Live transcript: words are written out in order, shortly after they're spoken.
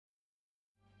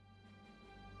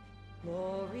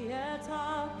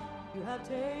Glorietta, you have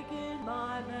taken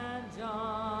my man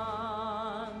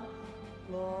John.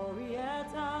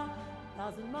 Glorietta,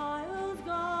 1,000 miles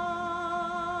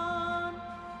gone.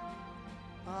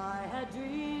 I had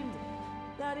dreamed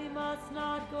that he must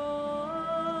not go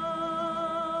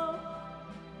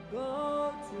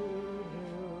to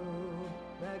New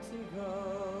Mexico.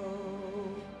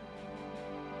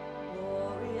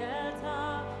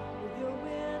 Glorietta, with your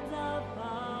winds of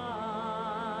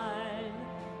pine.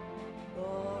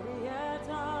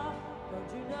 Glorietta,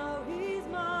 don't you know he's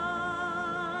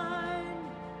mine?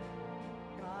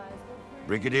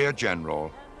 Brigadier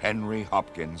General Henry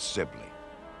Hopkins Sibley.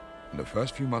 In the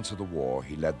first few months of the war,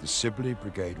 he led the Sibley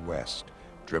Brigade West,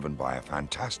 driven by a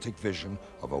fantastic vision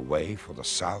of a way for the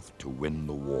South to win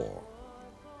the war.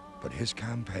 But his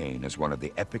campaign is one of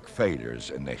the epic failures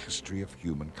in the history of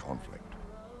human conflict.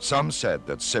 Some said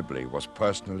that Sibley was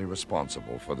personally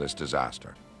responsible for this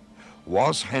disaster.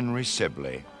 Was Henry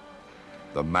Sibley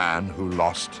the man who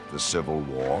lost the Civil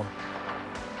War?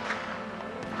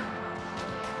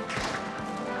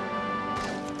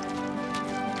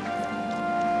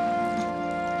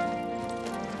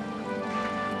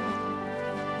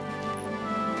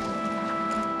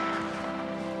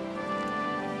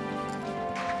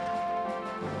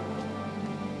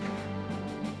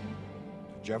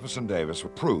 Jefferson Davis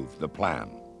approved the plan.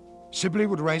 Sibley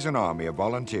would raise an army of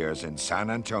volunteers in San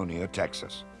Antonio,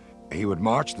 Texas. He would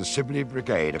march the Sibley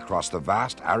Brigade across the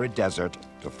vast arid desert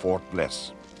to Fort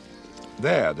Bliss.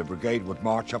 There, the brigade would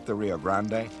march up the Rio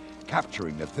Grande,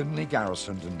 capturing the thinly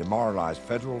garrisoned and demoralized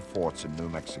federal forts in New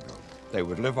Mexico. They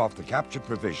would live off the captured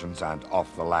provisions and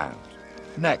off the land.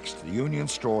 Next, the Union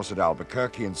stores at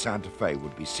Albuquerque and Santa Fe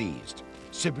would be seized.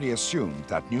 Sibley assumed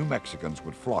that New Mexicans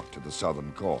would flock to the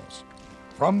Southern cause.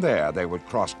 From there, they would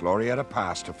cross Glorieta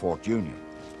Pass to Fort Union.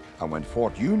 And when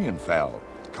Fort Union fell,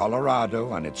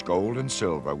 Colorado and its gold and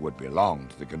silver would belong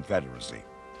to the Confederacy.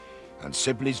 And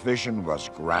Sibley's vision was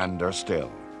grander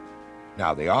still.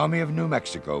 Now, the Army of New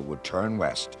Mexico would turn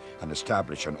west and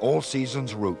establish an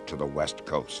all-seasons route to the west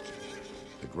coast.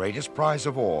 The greatest prize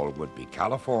of all would be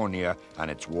California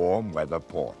and its warm weather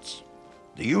ports.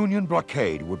 The Union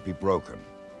blockade would be broken.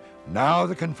 Now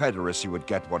the Confederacy would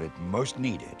get what it most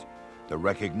needed: the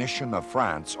recognition of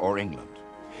France or England.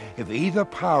 If either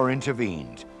power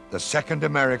intervened, the Second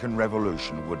American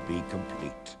Revolution would be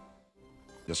complete.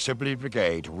 The Sibley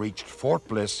Brigade reached Fort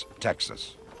Bliss,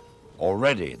 Texas.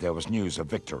 Already there was news of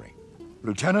victory.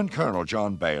 Lieutenant Colonel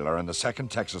John Baylor and the 2nd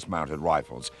Texas Mounted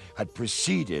Rifles had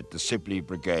preceded the Sibley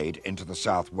Brigade into the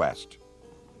southwest.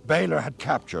 Baylor had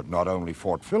captured not only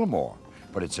Fort Fillmore,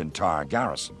 but its entire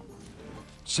garrison.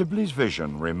 Sibley's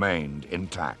vision remained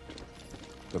intact.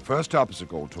 The first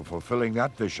obstacle to fulfilling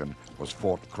that vision was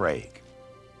Fort Craig.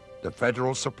 The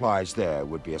federal supplies there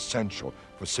would be essential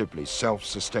for Sibley's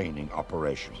self-sustaining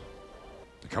operation.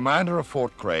 The commander of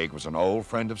Fort Craig was an old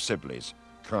friend of Sibley's,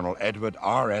 Colonel Edward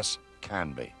R.S.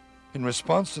 Canby. In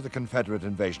response to the Confederate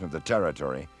invasion of the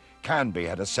territory, Canby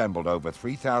had assembled over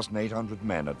 3,800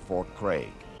 men at Fort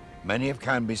Craig. Many of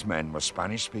Canby's men were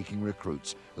Spanish-speaking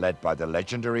recruits led by the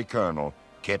legendary Colonel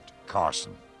Kit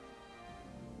Carson.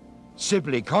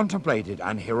 Sibley contemplated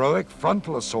an heroic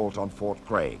frontal assault on Fort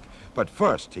Craig, but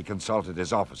first he consulted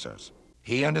his officers.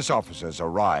 He and his officers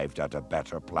arrived at a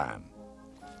better plan.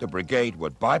 The brigade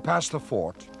would bypass the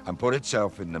fort and put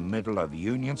itself in the middle of the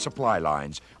Union supply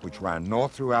lines, which ran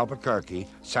north through Albuquerque,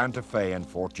 Santa Fe, and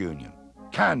Fort Union.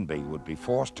 Canby would be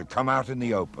forced to come out in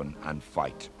the open and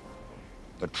fight.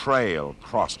 The trail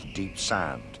crossed deep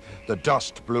sand, the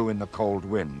dust blew in the cold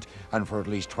wind, and for at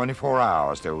least 24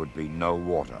 hours there would be no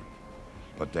water.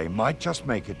 But they might just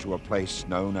make it to a place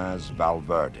known as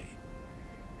Valverde.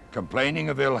 Complaining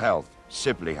of ill health,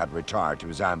 Sibley had retired to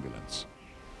his ambulance.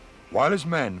 While his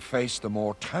men faced the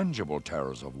more tangible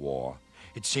terrors of war,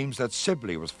 it seems that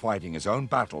Sibley was fighting his own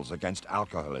battles against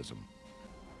alcoholism.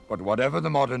 But whatever the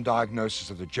modern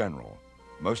diagnosis of the general,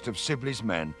 most of Sibley's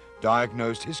men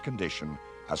diagnosed his condition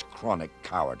as chronic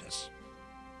cowardice.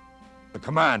 The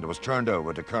command was turned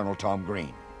over to Colonel Tom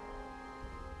Green.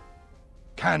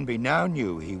 Canby now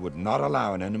knew he would not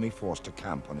allow an enemy force to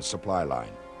camp on his supply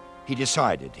line. He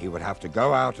decided he would have to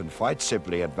go out and fight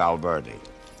Sibley at Valverde.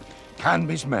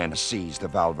 Canby's men seized the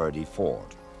Valverde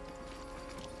ford.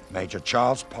 Major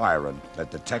Charles Pyron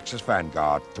led the Texas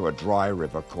vanguard to a dry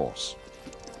river course.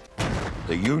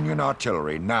 The Union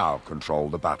artillery now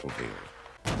controlled the battlefield.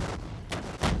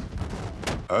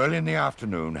 Early in the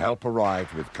afternoon, help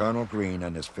arrived with Colonel Green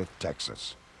and his 5th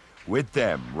Texas. With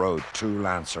them rode 2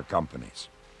 Lancer companies.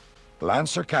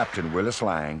 Lancer Captain Willis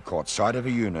Lang caught sight of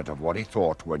a unit of what he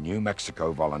thought were New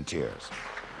Mexico volunteers.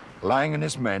 Lang and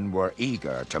his men were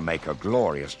eager to make a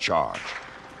glorious charge.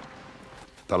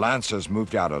 The lancers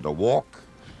moved out at a walk,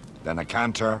 then a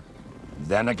canter,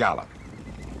 then a gallop.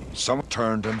 Some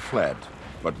turned and fled,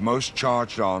 but most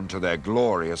charged on to their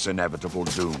glorious, inevitable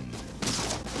doom.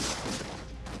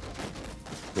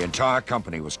 The entire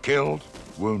company was killed,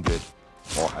 wounded,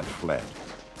 or had fled.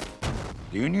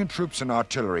 The Union troops and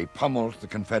artillery pummeled the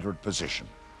Confederate position.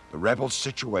 The rebels'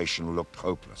 situation looked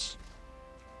hopeless.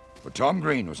 But Tom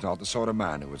Green was not the sort of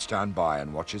man who would stand by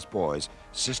and watch his boys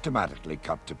systematically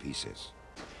cut to pieces.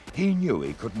 He knew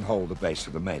he couldn't hold the base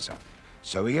of the mesa,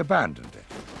 so he abandoned it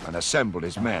and assembled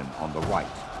his men on the right.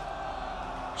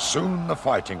 Soon the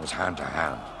fighting was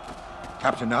hand-to-hand.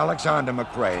 Captain Alexander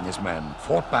McRae and his men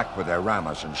fought back with their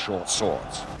rammers and short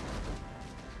swords.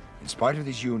 In spite of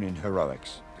these Union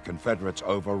heroics, the Confederates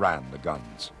overran the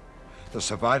guns. The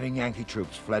surviving Yankee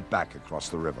troops fled back across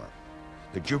the river.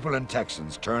 The jubilant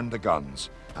Texans turned the guns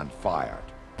and fired.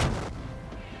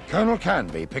 Colonel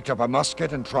Canby picked up a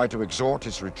musket and tried to exhort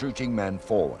his retreating men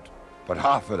forward, but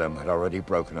half of them had already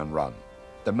broken and run.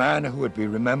 The man who would be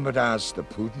remembered as the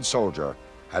prudent soldier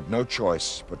had no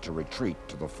choice but to retreat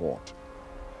to the fort.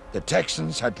 The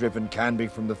Texans had driven Canby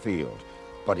from the field,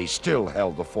 but he still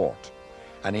held the fort,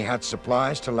 and he had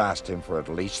supplies to last him for at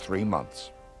least 3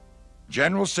 months.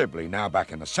 General Sibley, now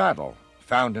back in the saddle,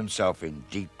 found himself in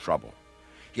deep trouble.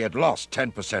 He had lost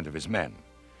 10% of his men.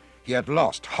 He had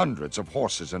lost hundreds of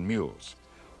horses and mules.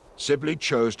 Sibley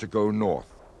chose to go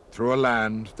north, through a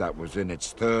land that was in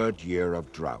its 3rd year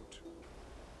of drought.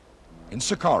 In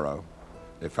Socorro,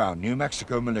 they found New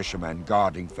Mexico militiamen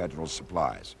guarding federal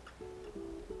supplies.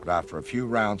 But after a few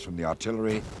rounds from the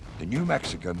artillery, the New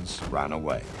Mexicans ran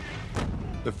away.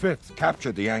 The 5th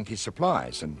captured the Yankee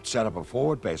supplies and set up a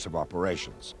forward base of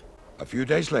operations. A few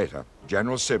days later,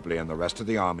 General Sibley and the rest of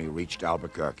the army reached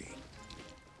Albuquerque.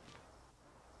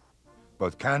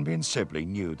 Both Canby and Sibley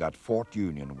knew that Fort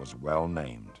Union was well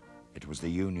named. It was the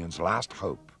Union's last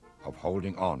hope of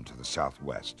holding on to the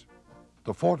Southwest.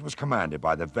 The fort was commanded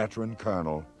by the veteran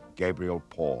Colonel Gabriel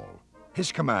Paul.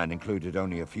 His command included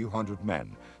only a few hundred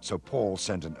men, so Paul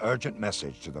sent an urgent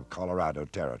message to the Colorado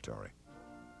Territory.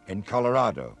 In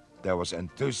Colorado, there was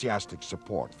enthusiastic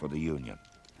support for the Union.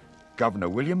 Governor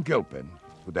William Gilpin,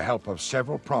 with the help of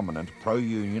several prominent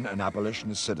pro-Union and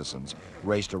abolitionist citizens,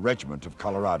 raised a regiment of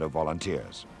Colorado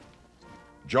volunteers.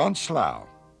 John Slough,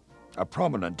 a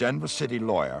prominent Denver City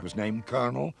lawyer, was named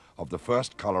colonel of the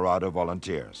 1st Colorado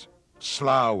Volunteers.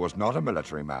 Slough was not a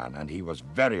military man, and he was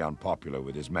very unpopular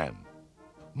with his men.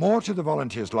 More to the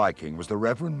volunteers' liking was the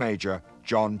Reverend Major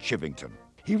John Chivington.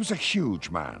 He was a huge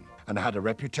man and had a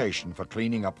reputation for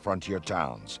cleaning up frontier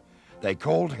towns. They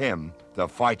called him the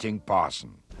Fighting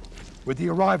Parson. With the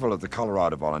arrival of the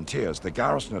Colorado Volunteers, the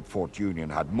garrison at Fort Union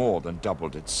had more than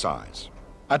doubled its size.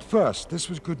 At first, this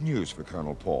was good news for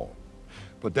Colonel Paul.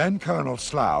 But then Colonel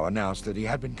Slough announced that he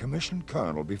had been commissioned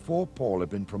colonel before Paul had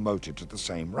been promoted to the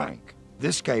same rank.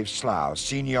 This gave Slough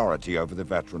seniority over the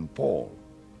veteran Paul.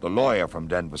 The lawyer from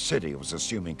Denver City was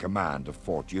assuming command of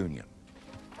Fort Union.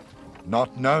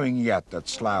 Not knowing yet that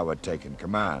Slough had taken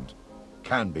command,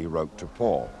 Canby wrote to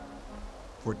Paul.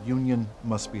 Fort Union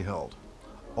must be held.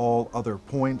 All other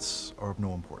points are of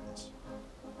no importance.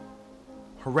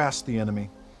 Harass the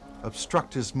enemy,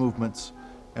 obstruct his movements,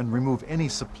 and remove any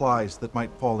supplies that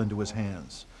might fall into his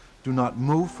hands. Do not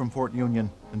move from Fort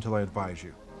Union until I advise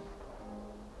you.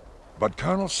 But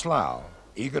Colonel Slough,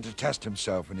 eager to test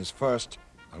himself in his first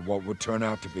and what would turn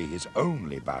out to be his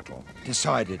only battle,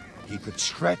 decided he could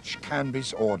stretch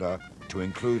Canby's order to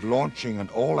include launching an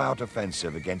all-out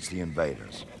offensive against the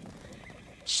invaders.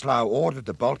 Slough ordered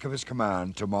the bulk of his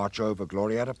command to march over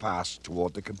Glorieta Pass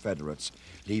toward the Confederates,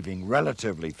 leaving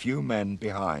relatively few men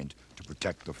behind to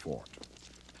protect the fort.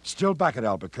 Still back at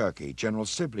Albuquerque, General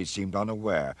Sibley seemed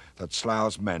unaware that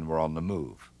Slough's men were on the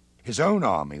move. His own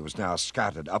army was now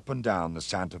scattered up and down the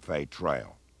Santa Fe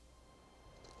Trail.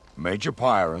 Major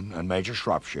Pyron and Major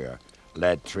Shropshire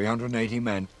led 380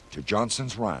 men to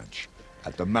Johnson's Ranch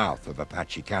at the mouth of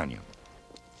Apache Canyon.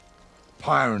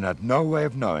 Pyron had no way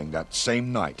of knowing that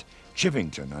same night,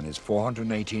 Chivington and his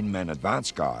 418-men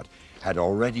advance guard had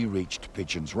already reached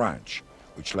Pigeon's Ranch,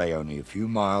 which lay only a few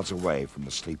miles away from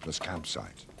the sleepless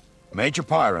campsite. Major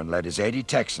Pyron led his 80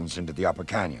 Texans into the upper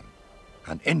canyon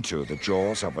and into the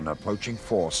jaws of an approaching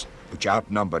force which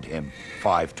outnumbered him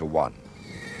 5-1.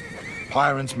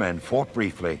 Pyron's men fought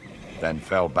briefly, then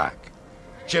fell back.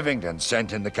 Chivington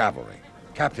sent in the cavalry.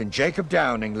 Captain Jacob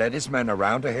Downing led his men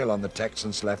around a hill on the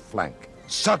Texans' left flank.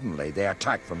 Suddenly, they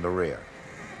attacked from the rear.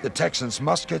 The Texans'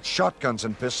 muskets, shotguns,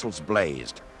 and pistols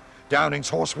blazed. Downing's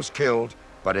horse was killed,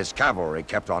 but his cavalry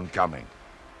kept on coming.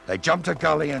 They jumped a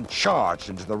gully and charged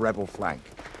into the rebel flank.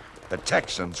 The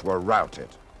Texans were routed.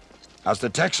 As the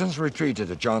Texans retreated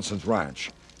to Johnson's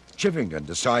ranch, Chivington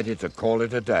decided to call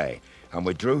it a day and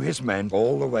withdrew his men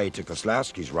all the way to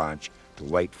Kozlowski's ranch to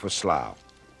wait for Slough.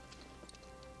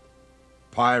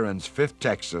 Pyron's 5th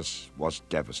Texas was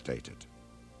devastated.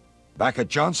 Back at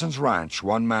Johnson's ranch,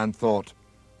 one man thought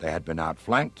they had been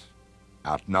outflanked,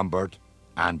 outnumbered,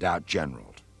 and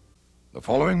outgeneraled. The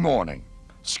following morning,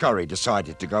 Scurry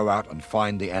decided to go out and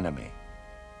find the enemy.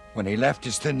 When he left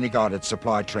his thinly guarded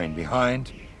supply train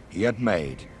behind, he had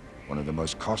made one of the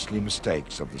most costly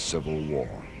mistakes of the Civil War.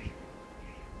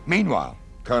 Meanwhile,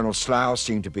 Colonel Slough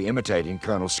seemed to be imitating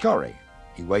Colonel Scurry.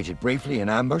 He waited briefly in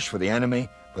ambush for the enemy,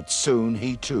 but soon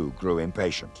he too grew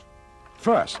impatient.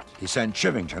 First, he sent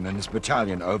Chivington and his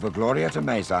battalion over Glorieta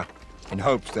Mesa in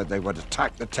hopes that they would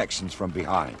attack the Texans from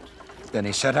behind. Then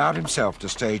he set out himself to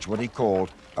stage what he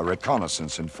called a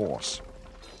reconnaissance in force.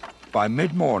 By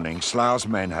mid-morning, Slough's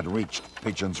men had reached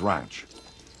Pigeon's ranch.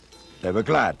 They were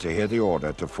glad to hear the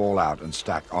order to fall out and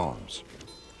stack arms.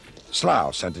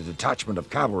 Slough sent a detachment of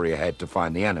cavalry ahead to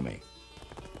find the enemy.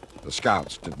 The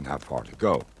scouts didn't have far to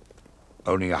go.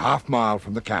 Only a half-mile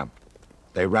from the camp,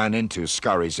 they ran into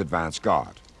Scurry's advance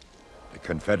guard. The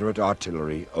Confederate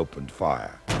artillery opened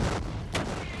fire.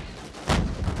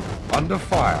 Under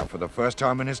fire for the first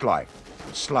time in his life,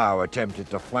 Slough attempted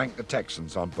to flank the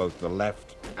Texans on both the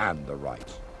left and the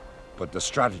right. But the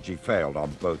strategy failed on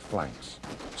both flanks.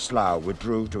 Slough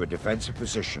withdrew to a defensive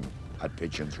position at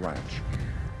Pigeon's ranch.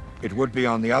 It would be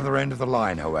on the other end of the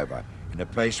line, however, in a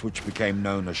place which became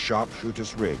known as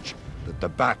Sharpshooter's Ridge, that the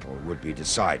battle would be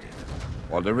decided.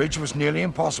 While the ridge was nearly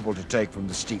impossible to take from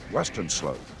the steep western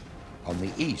slope, on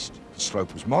the east, the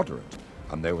slope was moderate,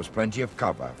 and there was plenty of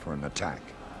cover for an attack.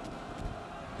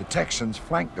 The Texans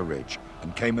flanked the ridge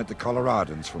and came at the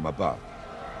Coloradans from above.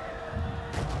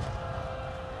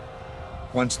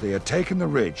 Once they had taken the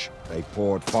ridge, they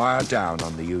poured fire down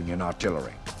on the Union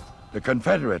artillery. The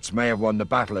Confederates may have won the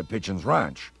battle at Pigeon's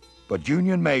Ranch, but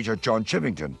Union Major John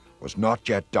Chivington was not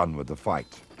yet done with the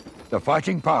fight. The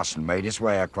fighting parson made his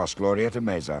way across Glorieta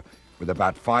Mesa with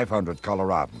about 500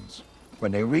 Coloradans.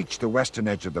 When they reached the western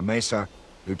edge of the mesa,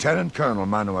 Lieutenant Colonel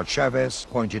Manuel Chavez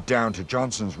pointed down to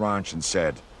Johnson's ranch and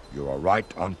said, "You are right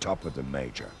on top of them,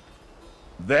 Major."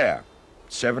 There,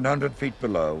 700 feet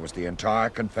below, was the entire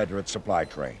Confederate supply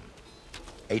train.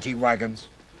 80 wagons,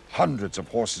 hundreds of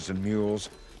horses and mules,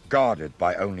 guarded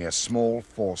by only a small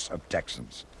force of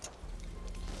Texans.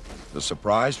 The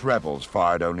surprised rebels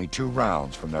fired only 2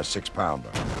 rounds from their 6-pounder.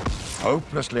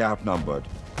 Hopelessly outnumbered,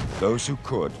 those who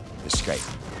could escaped.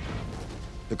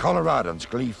 The Coloradans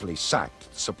gleefully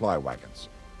sacked the supply wagons.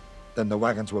 Then the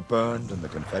wagons were burned and the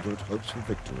Confederate hopes for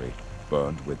victory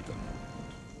burned with them.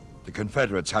 The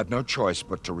Confederates had no choice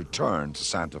but to return to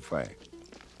Santa Fe.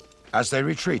 As they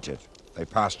retreated, they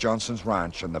passed Johnson's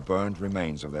ranch and the burned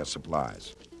remains of their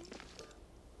supplies.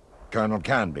 Colonel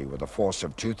Canby, with a force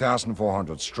of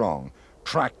 2,400 strong,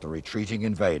 tracked the retreating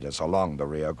invaders along the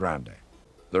Rio Grande.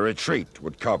 The retreat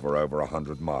would cover over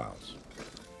 100 miles.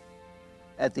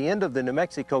 At the end of the New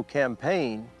Mexico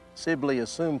campaign, Sibley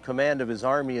assumed command of his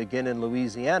army again in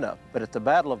Louisiana, but at the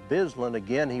Battle of Bisland,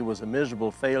 again, he was a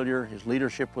miserable failure. His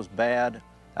leadership was bad,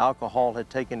 alcohol had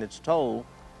taken its toll,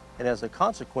 and as a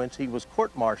consequence, he was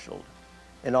court-martialed.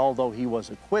 And although he was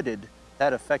acquitted,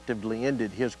 that effectively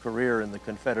ended his career in the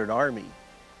Confederate Army.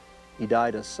 He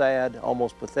died a sad,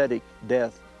 almost pathetic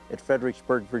death at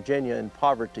Fredericksburg, Virginia, in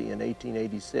poverty in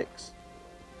 1886.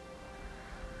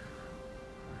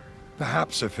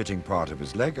 Perhaps a fitting part of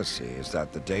his legacy is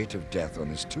that the date of death on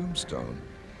his tombstone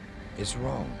is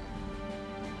wrong.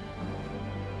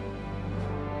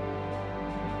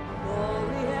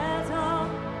 Glorieta,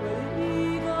 where the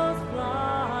eagles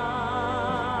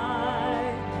fly.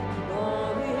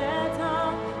 Glorieta,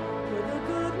 where the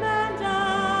good men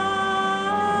die.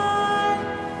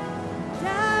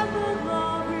 Damn the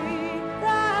glory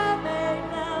that made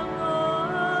them go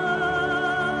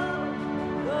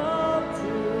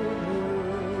to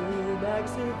New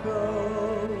Mexico.